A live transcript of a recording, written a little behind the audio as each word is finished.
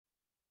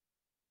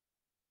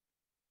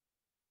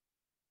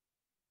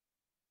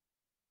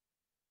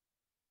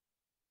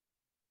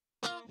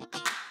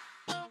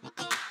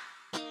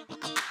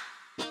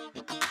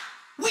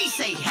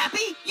say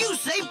happy, you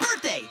say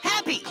birthday.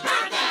 Happy.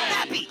 Birthday.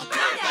 Happy.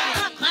 Birthday.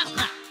 Clap, clap,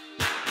 clap.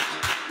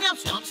 Now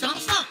stomp, stomp,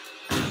 stomp.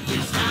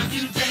 It's time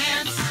to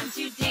dance.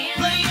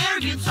 Play air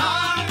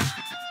guitar.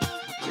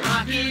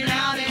 Rocking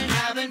out and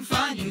having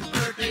fun, you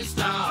birthday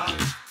star.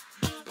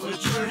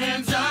 Put your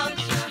hands up.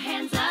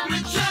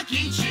 With Chuck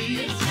E.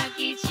 Cheese.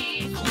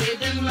 With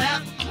them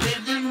left,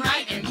 with them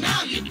right, and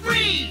now you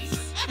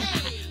freeze.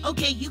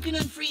 Okay, you can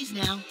unfreeze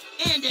now.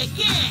 And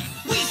again.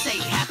 We say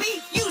happy,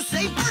 you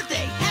say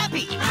birthday.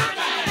 Happy.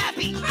 Birthday.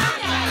 Happy. Birthday.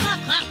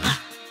 Clap, clap, clap.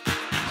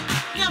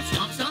 Now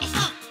stomp, stomp,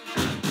 stomp.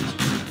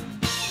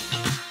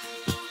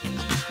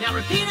 Now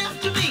repeat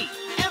after me.